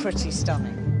is pretty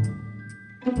stunning.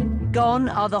 Gone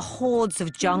are the hordes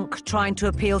of junk trying to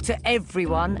appeal to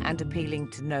everyone and appealing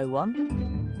to no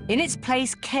one. In its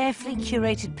place, carefully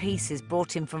curated pieces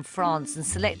brought in from France and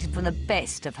selected from the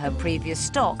best of her previous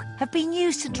stock have been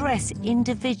used to dress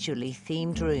individually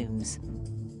themed rooms.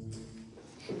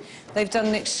 They've done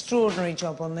an extraordinary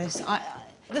job on this.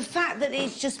 The fact that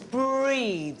it just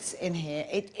breathes in here,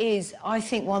 it is, I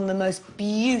think, one of the most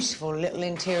beautiful little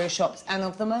interior shops and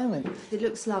of the moment. It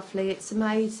looks lovely, it's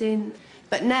amazing.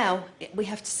 But now we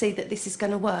have to see that this is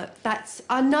going to work.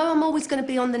 I know I'm always going to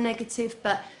be on the negative,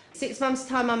 but 6 months'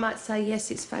 time I might say,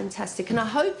 yes, it's fantastic. And I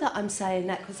hope that I'm saying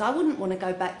that because I wouldn't want to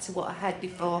go back to what I had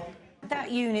before.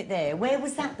 That unit there, where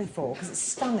was that before? Because it's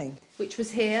stunning. Which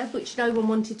was here, which no one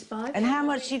wanted to buy. And how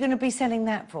much are you going to be selling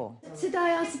that for? Today,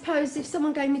 I suppose, if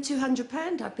someone gave me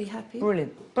 £200, I'd be happy.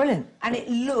 Brilliant, brilliant. And it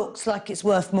looks like it's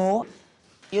worth more.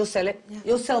 You'll sell it. Yeah.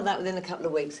 You'll sell that within a couple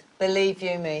of weeks. Believe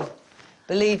you me.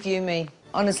 Believe you me.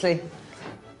 Honestly.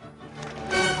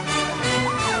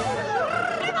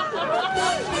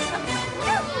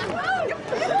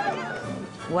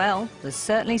 Well, there's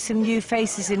certainly some new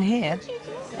faces in here.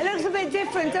 It looks a bit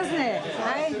different, doesn't it?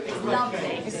 Hey? It's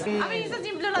lovely. I mean, it doesn't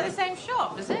even look like the same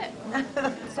shop, does it?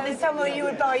 So it's somewhere you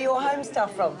would buy your home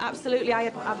stuff from? Absolutely,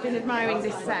 I've been admiring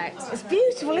this set. It's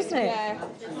beautiful, isn't it? Yeah.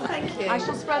 Thank you. I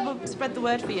shall spread the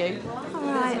word for you. All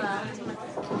right.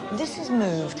 This has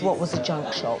moved what was a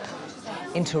junk shop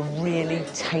into a really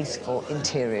tasteful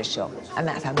interior shop, and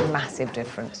that's a massive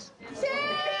difference.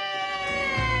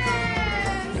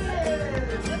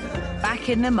 Back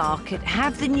in the market,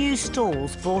 have the new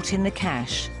stalls brought in the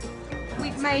cash?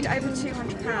 We've made over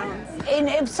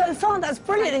 £200. So far, that's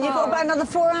brilliant, and you've got about another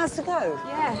 4 hours to go.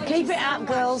 Yeah. Keep it up,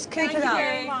 girls, keep it up.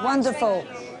 Thank you. Wonderful.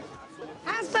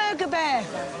 How's Burger Bear?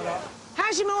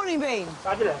 How's your morning been?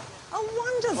 Fabulous. Oh,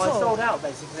 wonderful. Well, I sold out,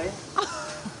 basically.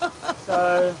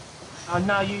 So I'm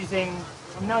now using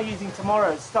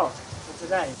tomorrow's stock for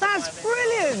today. That's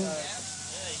brilliant.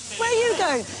 Where are you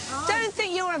going? Don't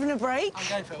think you're having a break. I'm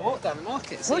going for a walk down the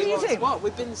market. What do you think? What?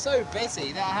 We've been so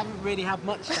busy that I haven't really had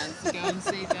much chance to go and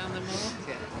see down the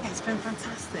market. It's been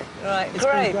fantastic. Right, It's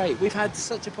been great. We've had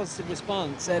such a positive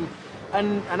response, and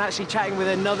actually chatting with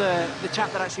the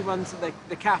chap that actually runs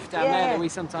the cafe down there that we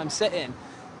sometimes sit in,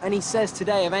 and he says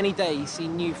today, of any day, he's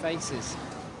seen new faces.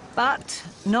 But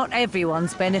not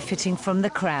everyone's benefiting from the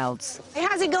crowds. Hey,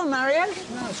 how's it gone, Mario?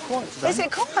 No, it's quiet today. Is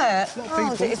it quiet?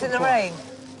 Oh, is it the rain?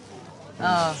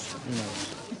 Oh.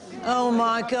 Oh,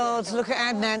 my God, look at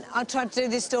Adnan. I tried to do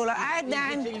this stall.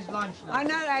 Adnan! I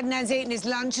know Adnan's eating his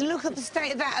lunch, and look at the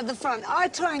state of that at the front. I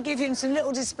try and give him some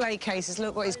little display cases.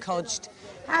 Look what he's codged.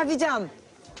 How have you done?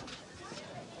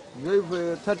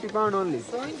 £30 only.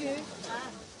 Thank you.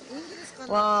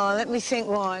 Well, let me think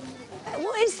why.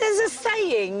 There's a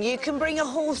saying, you can bring a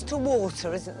horse to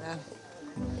water, isn't there?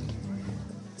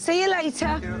 See you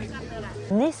later.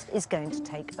 This is going to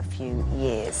take a few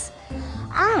years.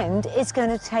 And it's going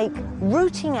to take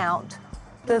rooting out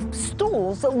the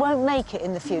stalls that won't make it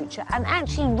in the future and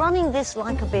actually running this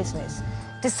like a business,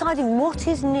 deciding what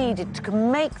is needed to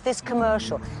make this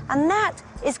commercial. And that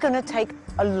is going to take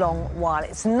a long while.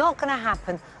 It's not going to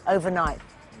happen overnight.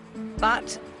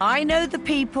 But I know the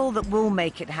people that will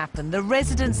make it happen, the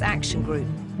Residents' Action Group.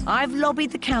 I've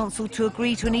lobbied the council to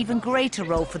agree to an even greater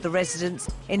role for the residents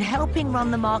in helping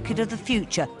run the market of the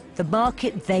future, the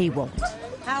market they want.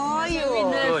 How are you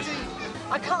all? Good.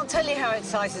 I can't tell you how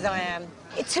excited I am.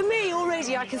 To me,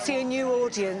 already, I can see a new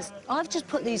audience. I've just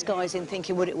put these guys in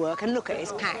thinking, would it work? And look at it,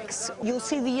 it's Pax. You'll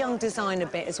see the young designer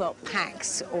bit as well,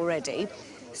 Pax already.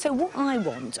 So what I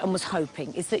want and was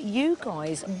hoping is that you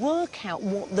guys work out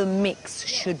what the mix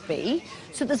should be,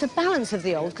 so there's a balance of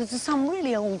the old, because there's some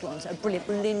really old ones at a brilliant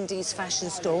Lindy's fashion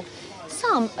store.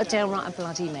 Some are downright a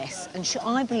bloody mess, and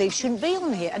I believe shouldn't be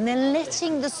on here, and they're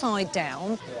letting the side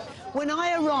down. When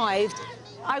I arrived,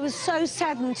 I was so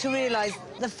saddened to realise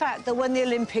the fact that when the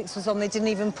Olympics was on, they didn't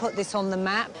even put this on the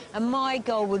map. And my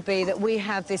goal would be that we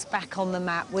have this back on the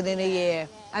map within a year.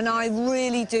 And I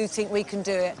really do think we can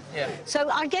do it. Yeah. So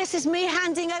I guess it's me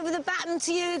handing over the baton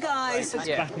to you guys. It's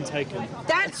baton taken.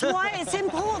 That's why it's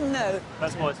important, though.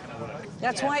 That's why it's going to work.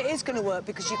 That's why it is going to work,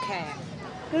 because you care.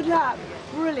 Good luck.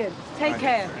 Brilliant. Take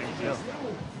care. Thank you.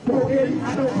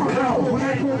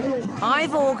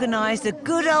 I've organised a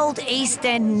good old East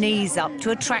End knees-up to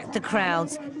attract the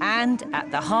crowds, and at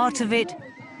the heart of it,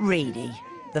 Reedy,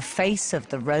 the face of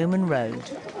the Roman road.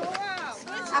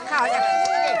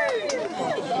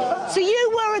 So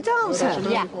you were a dancer?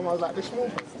 Yeah.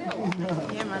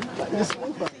 Yeah, man.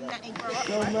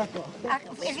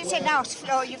 If it's a dance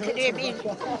floor, you can hear me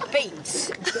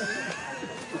beats.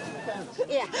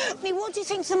 Yeah. I mean, what do you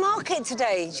think's the market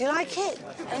today? Do you like it?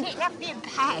 And it love being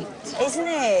packed. Isn't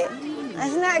it?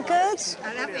 Isn't that good?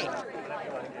 I love it.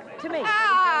 To me.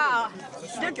 Ah,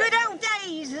 the good old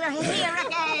days are here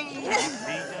again.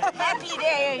 Happy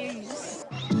days.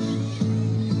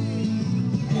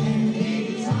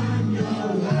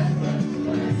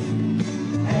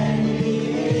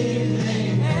 Any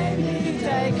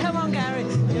day. Come on, Gary.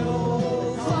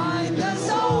 You'll find a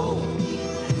soul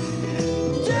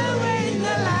doing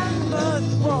the Lambeth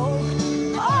walk.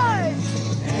 Oi!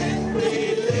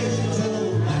 Every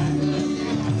little Lambeth walk.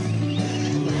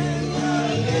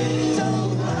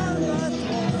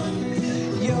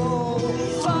 You'll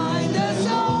find a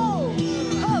soul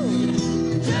doing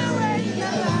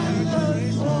the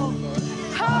Lambeth walk.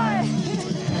 Hi!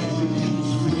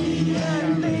 Go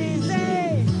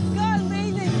easy. Go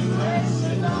easy. It's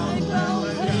like go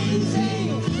easy.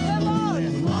 Come on.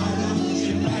 Why don't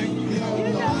you make me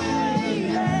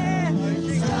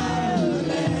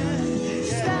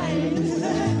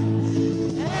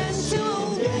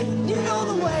you know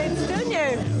the ways, don't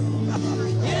you?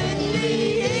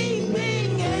 Any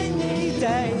evening, any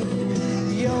day,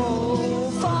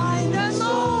 you'll find us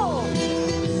all doing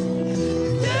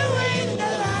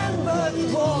the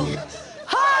Lambeth walk.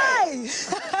 Hi!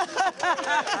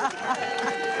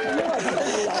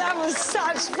 That was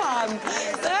such fun.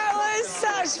 That was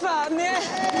such fun, yeah.